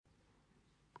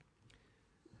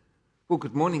Well,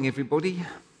 good morning, everybody.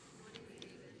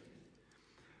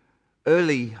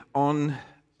 Early on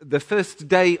the first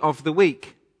day of the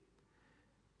week,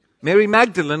 Mary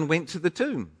Magdalene went to the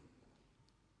tomb.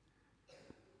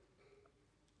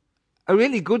 A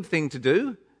really good thing to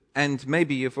do, and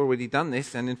maybe you've already done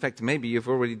this, and in fact maybe you've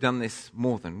already done this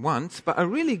more than once, but a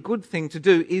really good thing to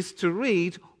do is to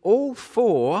read all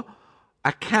four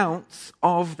accounts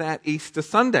of that Easter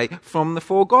Sunday from the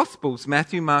four Gospels,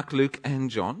 Matthew, Mark, Luke, and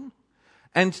John.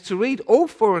 And to read all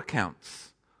four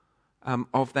accounts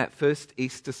of that first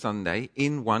Easter Sunday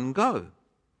in one go.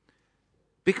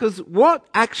 Because what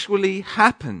actually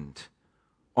happened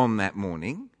on that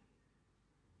morning,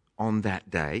 on that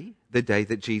day, the day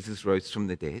that Jesus rose from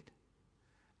the dead,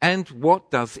 and what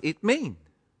does it mean?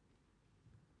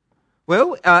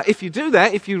 Well, if you do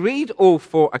that, if you read all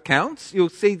four accounts, you'll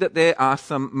see that there are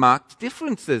some marked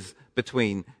differences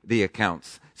between the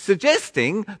accounts,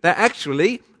 suggesting that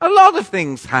actually a lot of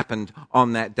things happened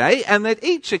on that day and that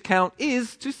each account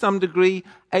is, to some degree,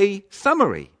 a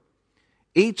summary.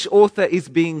 Each author is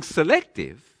being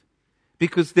selective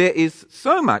because there is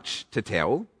so much to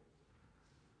tell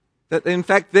that, in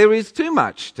fact, there is too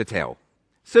much to tell.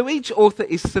 So each author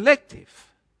is selective.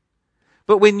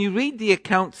 But when you read the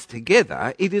accounts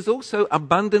together, it is also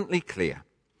abundantly clear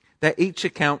that each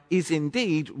account is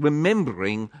indeed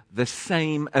remembering the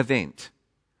same event.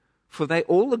 For they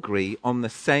all agree on the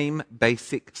same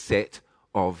basic set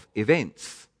of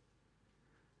events.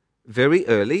 Very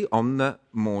early on the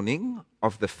morning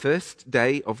of the first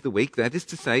day of the week, that is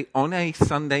to say, on a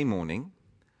Sunday morning,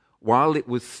 while it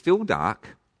was still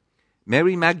dark,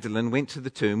 Mary Magdalene went to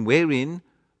the tomb wherein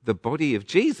the body of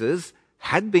Jesus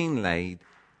had been laid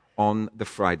on the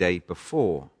Friday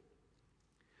before.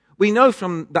 We know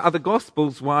from the other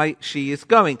Gospels why she is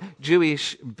going.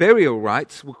 Jewish burial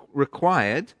rites were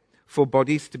required for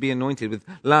bodies to be anointed with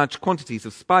large quantities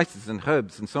of spices and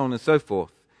herbs and so on and so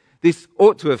forth. This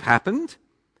ought to have happened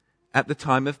at the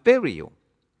time of burial.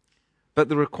 But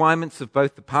the requirements of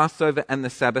both the Passover and the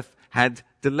Sabbath had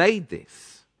delayed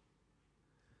this.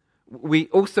 We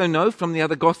also know from the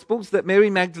other Gospels that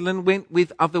Mary Magdalene went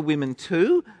with other women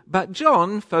too, but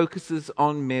John focuses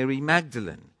on Mary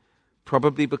Magdalene,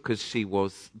 probably because she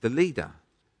was the leader.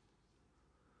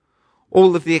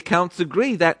 All of the accounts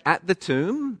agree that at the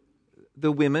tomb,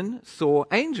 the women saw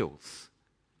angels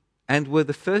and were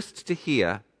the first to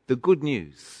hear the good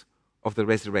news of the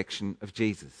resurrection of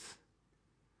Jesus.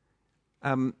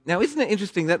 Now, isn't it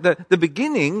interesting that the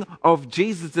beginning of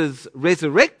Jesus'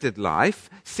 resurrected life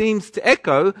seems to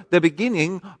echo the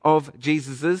beginning of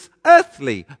Jesus'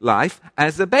 earthly life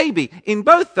as a baby? In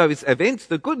both those events,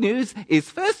 the good news is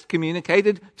first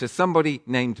communicated to somebody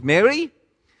named Mary,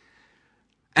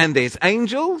 and there's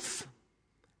angels,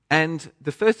 and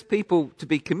the first people to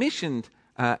be commissioned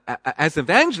as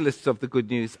evangelists of the good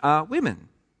news are women.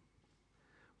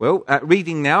 Well,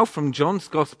 reading now from John's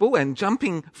Gospel and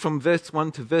jumping from verse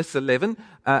 1 to verse 11,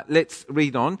 let's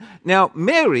read on. Now,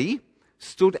 Mary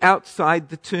stood outside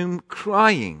the tomb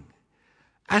crying.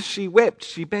 As she wept,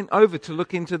 she bent over to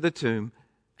look into the tomb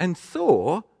and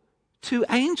saw two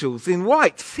angels in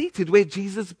white seated where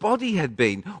Jesus' body had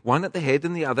been, one at the head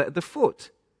and the other at the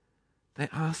foot. They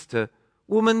asked her,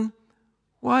 "Woman,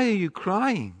 why are you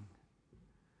crying?"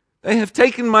 "They have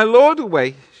taken my Lord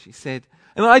away," she said,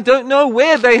 "and I don't know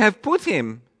where they have put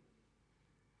him."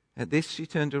 At this she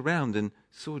turned around and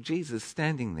saw Jesus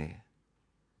standing there.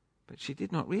 But she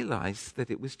did not realize that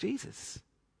it was Jesus.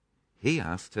 He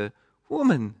asked her,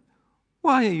 "Woman,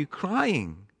 why are you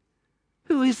crying?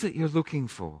 Who is it you're looking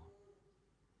for?"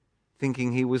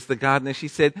 Thinking he was the gardener, she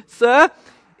said, "Sir,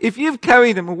 if you've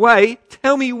carried him away,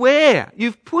 tell me where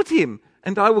you've put him,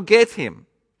 and I will get him."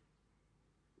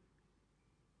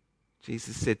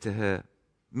 Jesus said to her,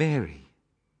 "Mary."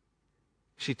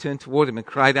 She turned toward him and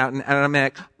cried out in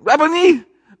Aramaic, "Rabboni,"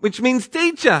 which means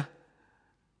teacher.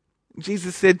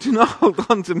 Jesus said, "Do not hold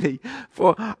on to me,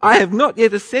 for I have not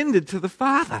yet ascended to the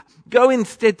Father. Go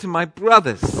instead to my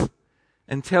brothers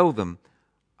and tell them,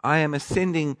 I am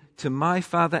ascending to my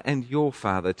Father and your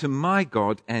Father, to my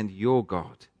God and your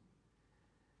God."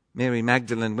 Mary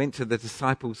Magdalene went to the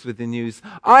disciples with the news,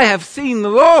 "I have seen the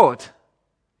Lord."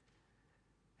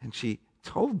 And she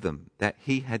told them that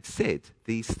he had said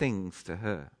these things to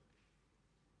her.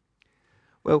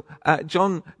 Well,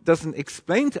 John doesn't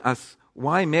explain to us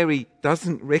why Mary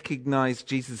doesn't recognize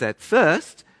Jesus at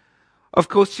first. Of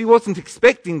course, she wasn't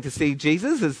expecting to see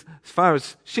Jesus. As far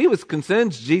as she was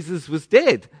concerned, Jesus was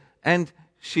dead. And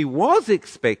she was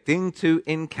expecting to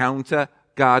encounter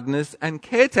gardeners and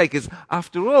caretakers.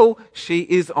 After all, she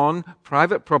is on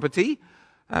private property,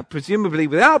 presumably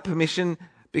without permission,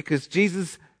 because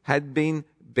Jesus had been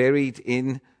buried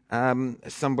in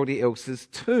somebody else's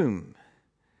tomb.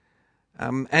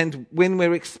 And when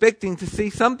we're expecting to see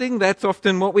something, that's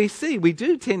often what we see. We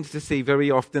do tend to see very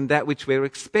often that which we're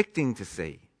expecting to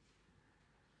see.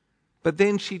 But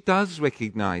then she does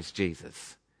recognize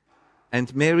Jesus.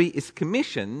 And Mary is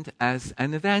commissioned as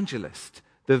an evangelist,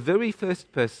 the very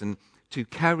first person to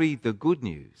carry the good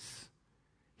news.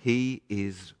 He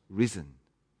is risen.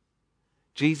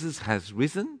 Jesus has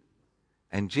risen,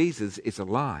 and Jesus is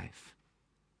alive.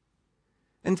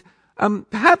 And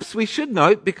perhaps we should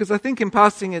note, because I think in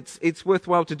passing it's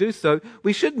worthwhile to do so,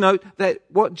 we should note that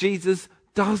what Jesus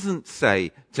doesn't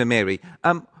say to Mary.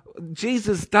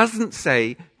 Jesus doesn't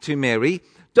say to Mary,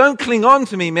 "Don't cling on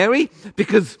to me, Mary,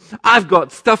 because I've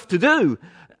got stuff to do.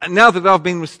 And now that I've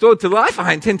been restored to life,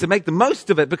 I intend to make the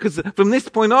most of it, because from this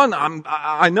point on,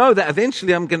 I know that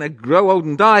eventually I'm going to grow old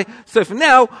and die. So for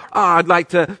now, I'd like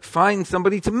to find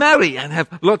somebody to marry and have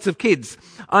lots of kids.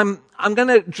 I'm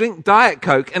going to drink Diet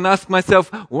Coke and ask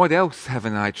myself, what else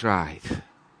haven't I tried?"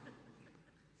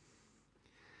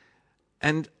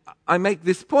 And I make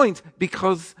this point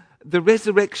because the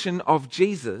resurrection of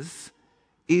Jesus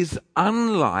is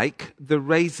unlike the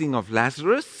raising of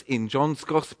Lazarus in John's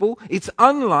Gospel. It's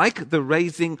unlike the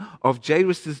raising of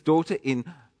Jairus' daughter in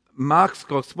Mark's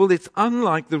Gospel. It's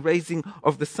unlike the raising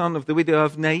of the son of the widow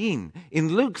of Nain in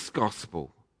Luke's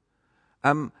Gospel.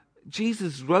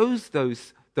 Jesus rose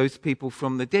those people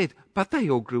from the dead, but they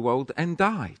all grew old and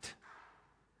died.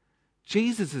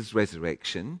 Jesus'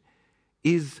 resurrection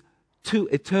is to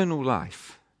eternal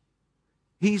life.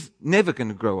 He's never going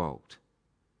to grow old.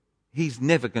 He's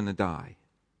never going to die.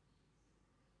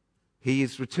 He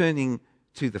is returning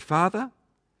to the Father,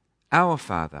 our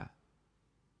Father,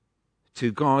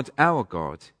 to God, our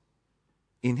God,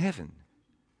 in heaven.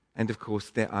 And of course,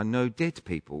 there are no dead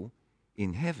people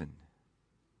in heaven.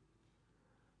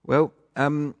 Well,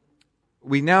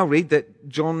 we now read that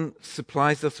John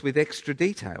supplies us with extra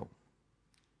detail.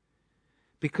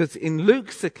 Because in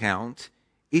Luke's account,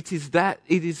 it is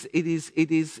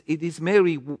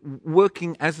Mary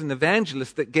working as an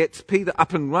evangelist that gets Peter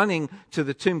up and running to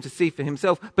the tomb to see for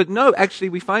himself. But no, actually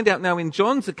we find out now in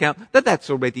John's account that that's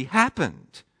already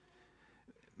happened.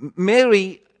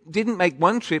 Mary didn't make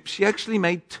one trip, she actually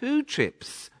made 2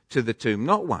 trips to the tomb,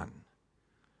 not one.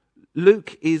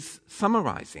 Luke is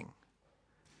summarizing.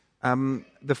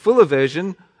 The fuller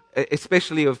version,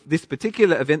 especially of this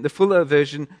particular event, the fuller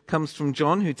version comes from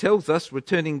John, who tells us,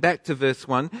 returning back to verse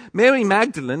 1, Mary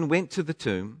Magdalene went to the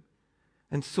tomb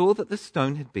and saw that the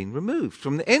stone had been removed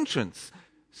from the entrance.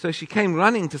 So she came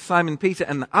running to Simon Peter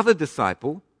and the other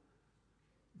disciple,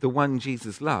 the one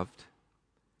Jesus loved,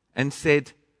 and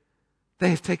said, "They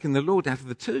have taken the Lord out of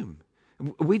the tomb.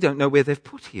 We don't know where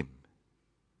they've put him."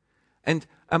 And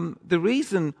the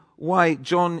reason why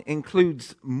John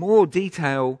includes more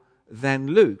detail than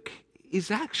Luke is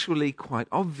actually quite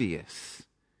obvious.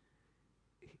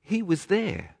 He was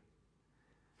there.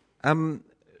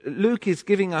 Luke has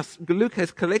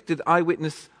collected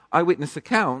eyewitness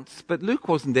accounts, but Luke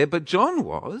wasn't there, but John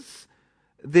was.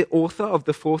 The author of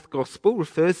the 4th Gospel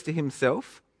refers to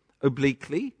himself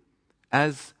obliquely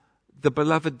as the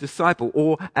beloved disciple,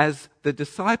 or as the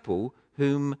disciple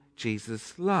whom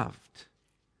Jesus loved.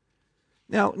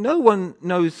 Now, no one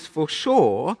knows for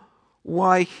sure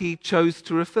why he chose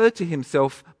to refer to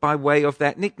himself by way of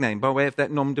that nickname, by way of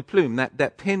that nom de plume,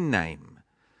 that pen name.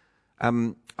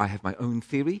 I have my own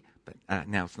theory, but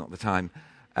now it's not the time.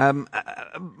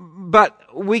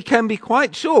 But we can be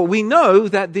quite sure. We know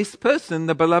that this person,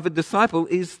 the beloved disciple,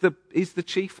 is the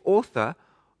chief author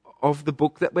of the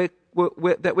book that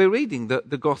we're reading,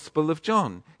 the Gospel of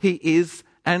John. He is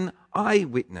an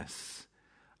eyewitness.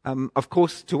 Of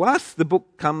course, to us, the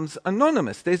book comes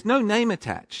anonymous. There's no name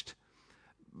attached.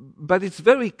 But it's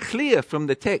very clear from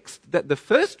the text that the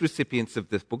first recipients of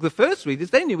this book, the first readers,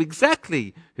 they knew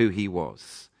exactly who he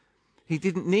was. He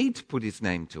didn't need to put his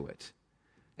name to it.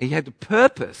 He had a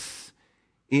purpose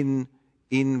in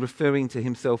referring to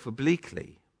himself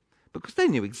obliquely, because they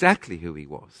knew exactly who he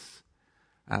was.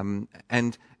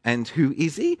 And who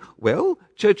is he? Well,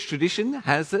 church tradition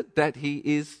has it that he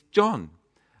is John,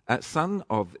 son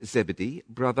of Zebedee,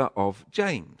 brother of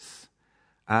James.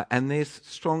 And there's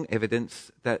strong evidence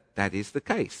that that is the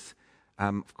case.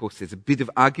 Of course, there's a bit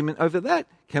of argument over that.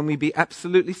 Can we be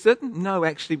absolutely certain? No,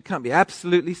 actually, we can't be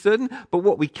absolutely certain. But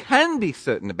what we can be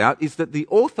certain about is that the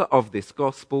author of this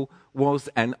gospel was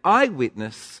an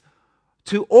eyewitness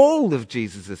to all of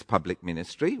Jesus' public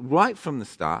ministry, right from the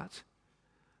start.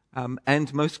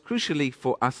 And most crucially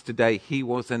for us today, he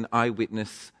was an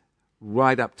eyewitness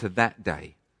right up to that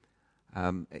day.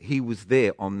 He was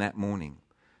there on that morning.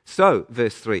 So,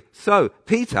 verse 3, so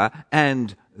Peter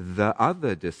and the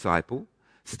other disciple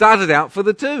started out for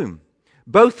the tomb.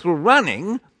 Both were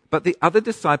running, but the other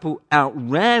disciple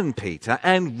outran Peter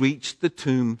and reached the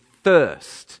tomb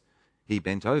first. He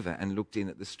bent over and looked in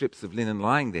at the strips of linen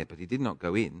lying there, but he did not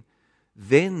go in.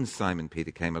 Then Simon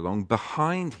Peter came along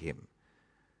behind him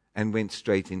and went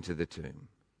straight into the tomb.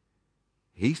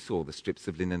 He saw the strips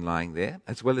of linen lying there,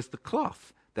 as well as the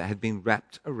cloth that had been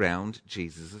wrapped around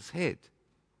Jesus' head.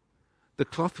 The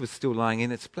cloth was still lying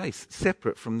in its place,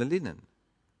 separate from the linen.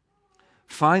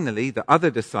 Finally, the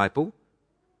other disciple,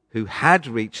 who had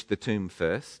reached the tomb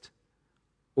first,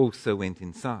 also went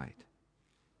inside.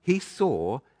 He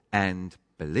saw and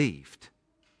believed.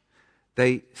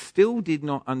 They still did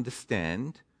not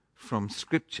understand from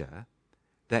Scripture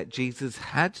that Jesus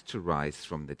had to rise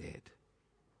from the dead.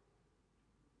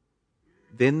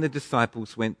 Then the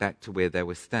disciples went back to where they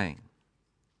were staying.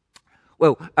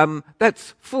 Well,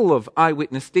 that's full of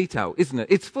eyewitness detail, isn't it?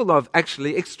 It's full of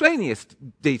actually extraneous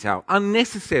detail,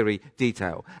 unnecessary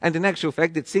detail. And in actual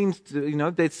fact, it seems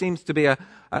to, there seems to be a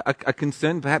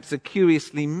concern, perhaps a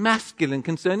curiously masculine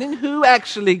concern, in who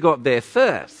actually got there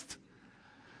first.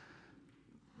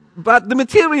 But the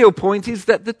material point is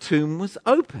that the tomb was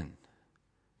open.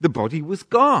 The body was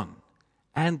gone.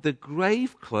 And the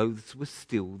grave clothes were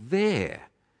still there.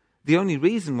 The only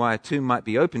reason why a tomb might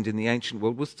be opened in the ancient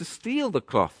world was to steal the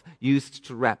cloth used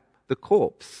to wrap the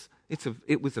corpse.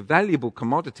 It was a valuable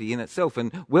commodity in itself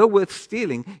and well worth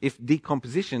stealing if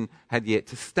decomposition had yet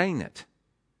to stain it.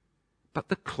 But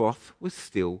the cloth was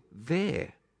still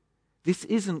there. This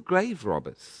isn't grave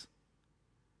robbers.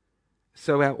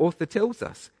 So our author tells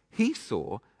us he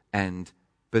saw and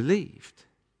believed.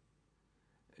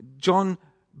 John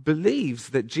believes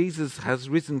that Jesus has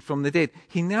risen from the dead.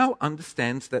 He now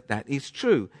understands that that is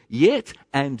true. Yet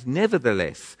and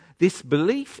nevertheless, this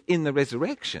belief in the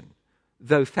resurrection,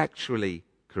 though factually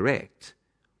correct,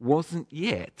 wasn't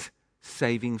yet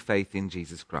saving faith in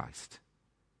Jesus Christ.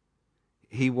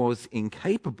 He was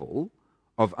incapable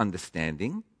of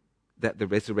understanding that the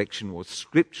resurrection was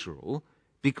scriptural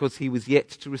because he was yet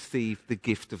to receive the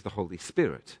gift of the Holy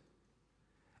Spirit.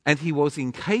 And he was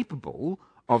incapable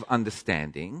of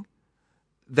understanding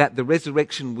that the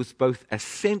resurrection was both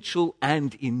essential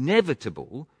and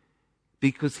inevitable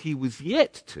because he was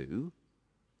yet to,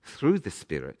 through the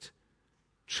Spirit,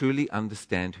 truly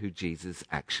understand who Jesus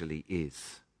actually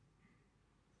is.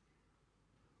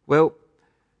 Well,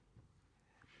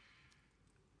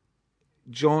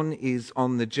 John is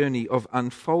on the journey of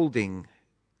unfolding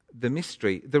the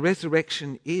mystery. The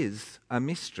resurrection is a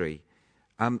mystery.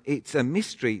 It's a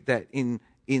mystery that in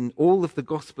all of the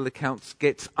gospel accounts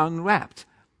gets unwrapped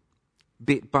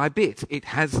bit by bit. It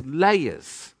has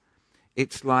layers.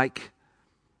 It's like,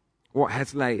 what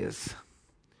has layers?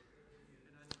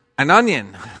 An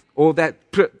onion. Or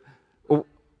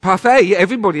parfait.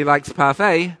 Everybody likes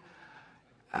parfait.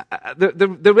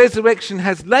 The resurrection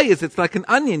has layers. It's like an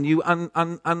onion. You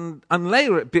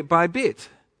unlayer it bit by bit.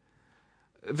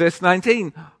 Verse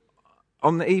 19,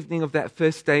 on the evening of that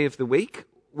first day of the week,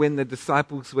 when the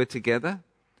disciples were together,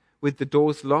 with the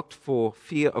doors locked for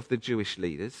fear of the Jewish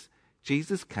leaders,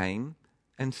 Jesus came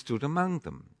and stood among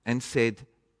them and said,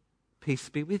 "Peace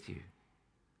be with you."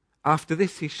 After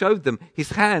this, he showed them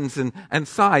his hands and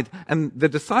side, and the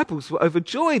disciples were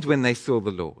overjoyed when they saw the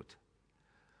Lord.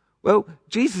 Well,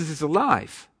 Jesus is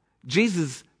alive.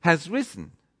 Jesus has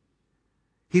risen.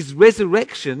 His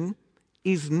resurrection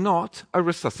is not a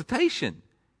resuscitation,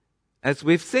 as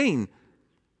we've seen.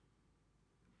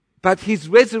 But his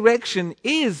resurrection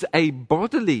is a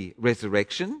bodily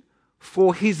resurrection,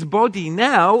 for his body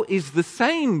now is the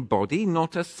same body,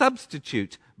 not a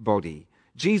substitute body.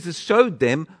 Jesus showed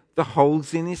them the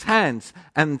holes in his hands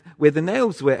and where the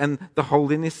nails were, and the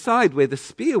hole in his side where the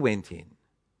spear went in.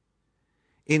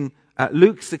 In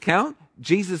Luke's account,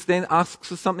 Jesus then asks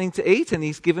for something to eat, and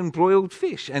he's given broiled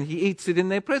fish, and he eats it in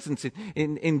their presence.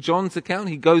 In John's account,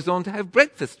 he goes on to have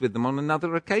breakfast with them on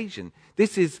another occasion.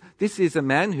 This is a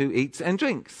man who eats and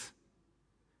drinks,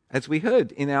 as we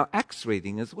heard in our Acts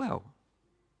reading as well.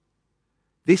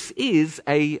 This is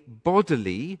a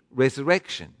bodily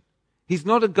resurrection. He's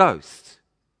not a ghost,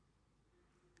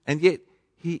 and yet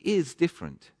he is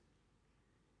different.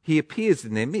 He appears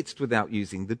in their midst without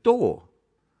using the door,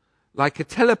 like a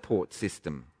teleport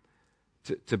system,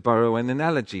 to borrow an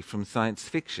analogy from science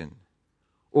fiction.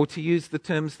 Or to use the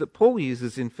terms that Paul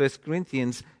uses in 1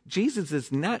 Corinthians,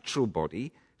 Jesus' natural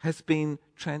body has been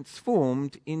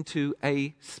transformed into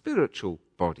a spiritual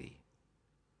body.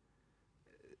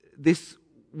 This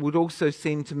would also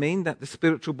seem to mean that the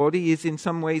spiritual body is in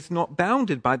some ways not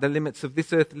bounded by the limits of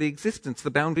this earthly existence, the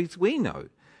boundaries we know.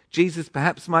 Jesus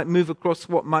perhaps might move across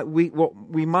what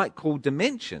we might call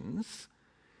dimensions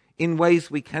in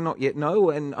ways we cannot yet know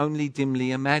and only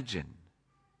dimly imagine.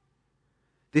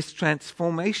 This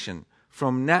transformation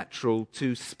from natural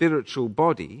to spiritual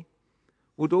body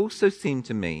would also seem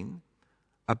to mean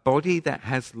a body that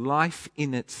has life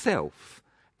in itself,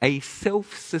 a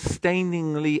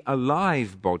self-sustainingly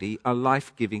alive body, a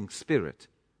life-giving spirit.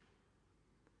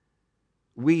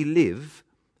 We live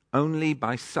only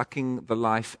by sucking the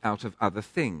life out of other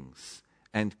things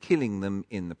and killing them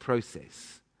in the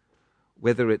process.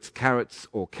 Whether it's carrots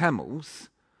or camels,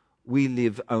 we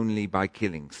live only by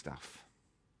killing stuff.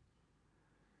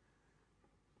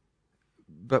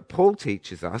 But Paul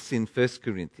teaches us in 1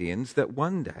 Corinthians that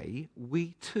one day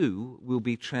we too will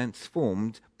be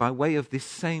transformed by way of this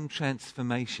same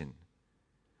transformation.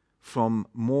 From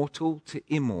mortal to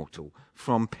immortal,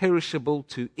 from perishable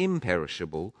to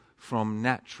imperishable, from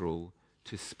natural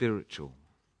to spiritual.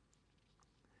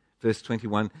 Verse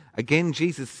 21, again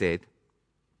Jesus said,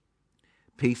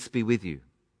 "Peace be with you.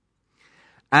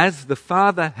 As the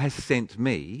Father has sent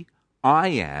me, I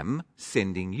am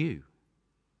sending you."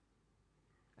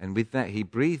 And with that he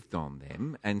breathed on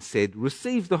them and said,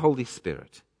 "Receive the Holy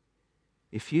Spirit.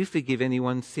 If you forgive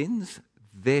anyone's sins,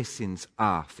 their sins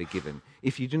are forgiven.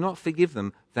 If you do not forgive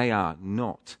them, they are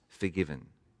not forgiven."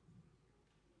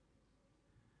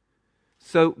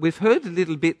 So we've heard a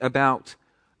little bit about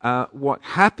what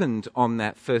happened on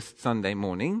that first Sunday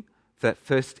morning, that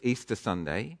first Easter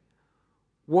Sunday.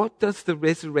 What does the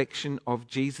resurrection of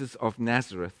Jesus of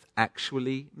Nazareth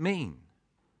actually mean?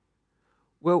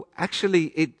 Well,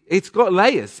 actually, it's got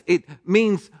layers. It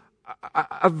means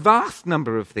a vast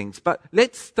number of things. But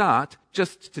let's start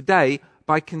just today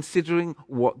by considering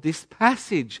what this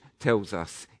passage tells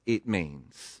us it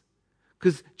means.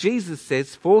 Because Jesus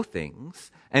says 4 things,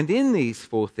 and in these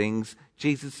 4 things,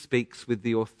 Jesus speaks with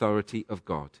the authority of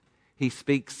God. He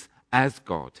speaks as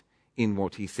God in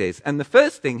what he says. And the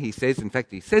first thing he says, in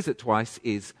fact, he says it twice,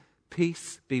 is,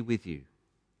 "Peace be with you."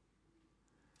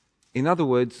 In other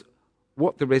words,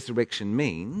 what the resurrection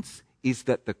means is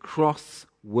that the cross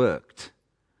worked.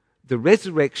 The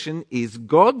resurrection is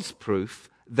God's proof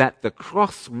that the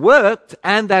cross worked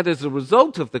and that as a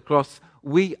result of the cross,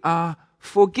 we are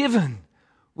forgiven.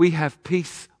 We have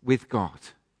peace with God.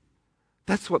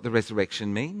 That's what the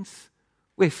resurrection means.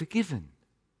 We're forgiven.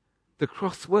 The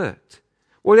cross worked.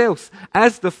 What else?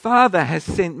 As the Father has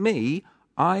sent me,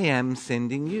 I am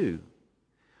sending you.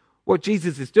 What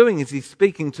Jesus is doing is he's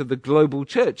speaking to the global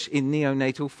church in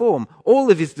neonatal form. All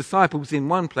of his disciples in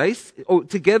one place,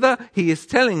 together he is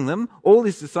telling them, all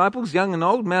his disciples, young and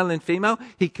old, male and female,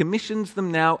 he commissions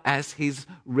them now as his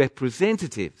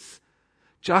representatives.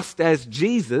 Just as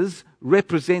Jesus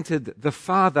represented the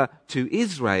Father to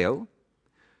Israel,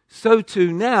 so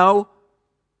too now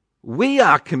we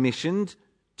are commissioned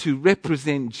to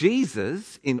represent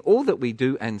Jesus in all that we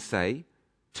do and say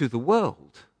to the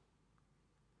world.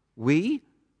 We,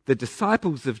 the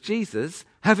disciples of Jesus,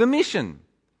 have a mission.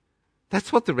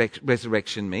 That's what the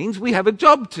resurrection means. We have a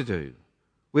job to do.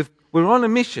 We're on a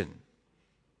mission.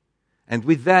 And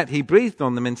with that, he breathed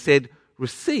on them and said,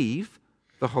 "Receive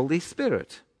the Holy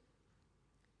Spirit."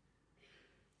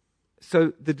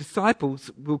 So the disciples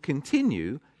will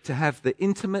continue to have the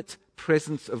intimate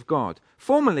presence of God.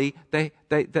 Formerly, they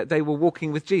were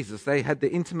walking with Jesus. They had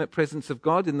the intimate presence of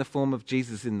God in the form of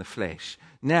Jesus in the flesh.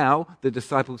 Now, the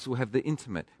disciples will have the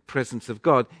intimate presence of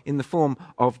God in the form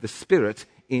of the Spirit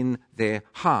in their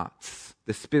hearts,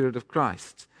 the Spirit of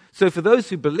Christ. So for those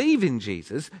who believe in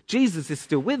Jesus, Jesus is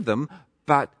still with them,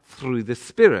 but through the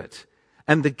Spirit.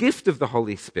 And the gift of the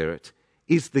Holy Spirit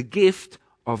is the gift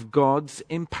of God's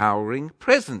empowering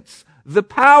presence. The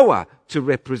power to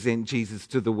represent Jesus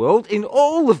to the world in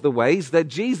all of the ways that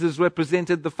Jesus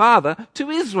represented the Father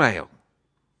to Israel.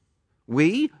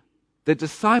 We, the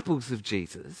disciples of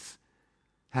Jesus,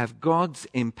 have God's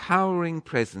empowering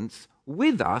presence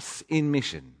with us in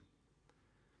mission.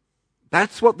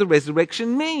 That's what the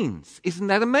resurrection means. Isn't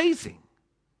that amazing?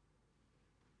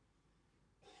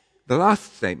 The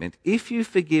last statement, if you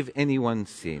forgive anyone's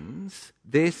sins,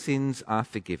 their sins are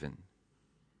forgiven.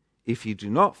 If you do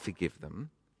not forgive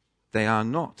them, they are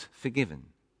not forgiven.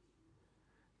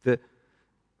 The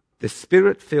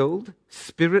Spirit-filled,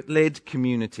 Spirit-led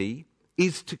community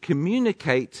is to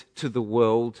communicate to the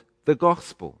world the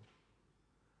gospel,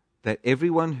 that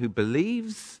everyone who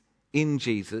believes in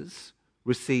Jesus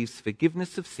receives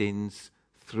forgiveness of sins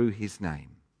through his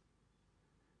name.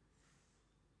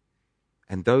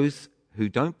 And those who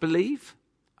don't believe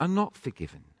are not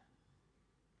forgiven.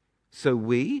 So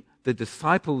we, the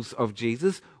disciples of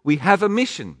Jesus, we have a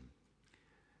mission.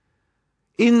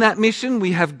 In that mission,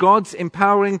 we have God's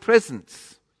empowering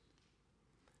presence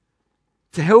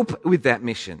to help with that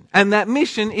mission. And that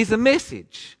mission is a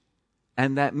message.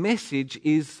 And that message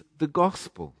is the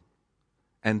gospel.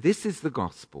 And this is the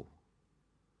gospel.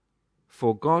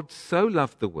 For God so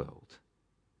loved the world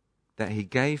that he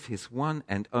gave his one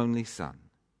and only Son,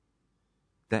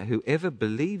 that whoever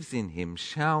believes in him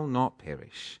shall not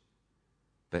perish,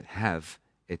 but have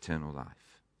eternal life.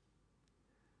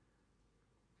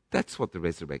 That's what the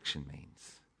resurrection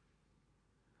means.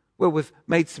 Well, we've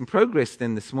made some progress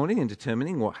then this morning in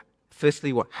determining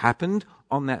firstly, what happened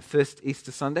on that first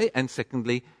Easter Sunday, and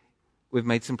secondly, we've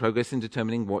made some progress in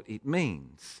determining what it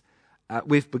means.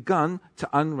 We've begun to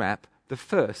unwrap the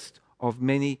first of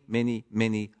many, many,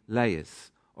 many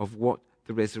layers of what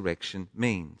the resurrection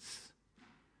means.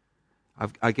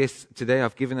 I guess today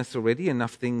I've given us already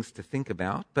enough things to think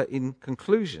about, but in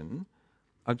conclusion,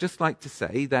 I'd just like to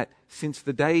say that since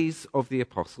the days of the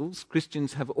apostles,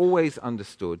 Christians have always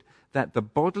understood that the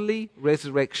bodily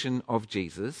resurrection of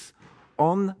Jesus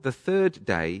on the third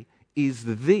day is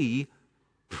the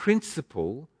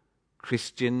principal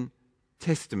Christian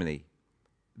testimony,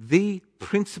 the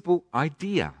principal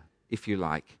idea, if you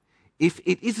like. If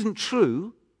it isn't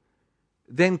true,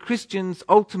 then Christians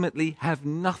ultimately have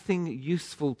nothing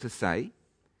useful to say,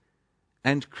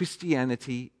 and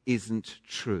Christianity isn't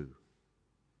true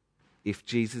if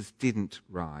Jesus didn't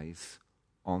rise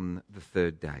on the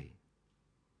third day.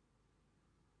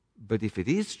 But if it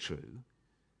is true,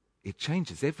 it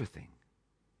changes everything.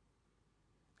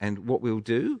 And what we'll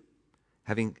do,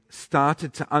 having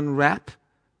started to unwrap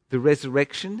the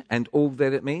resurrection and all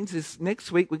that it means, is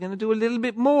next week we're going to do a little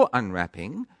bit more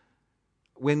unwrapping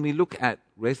when we look at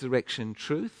resurrection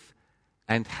truth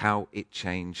and how it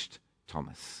changed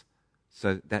Thomas.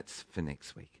 So that's for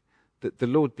next week. The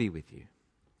Lord be with you.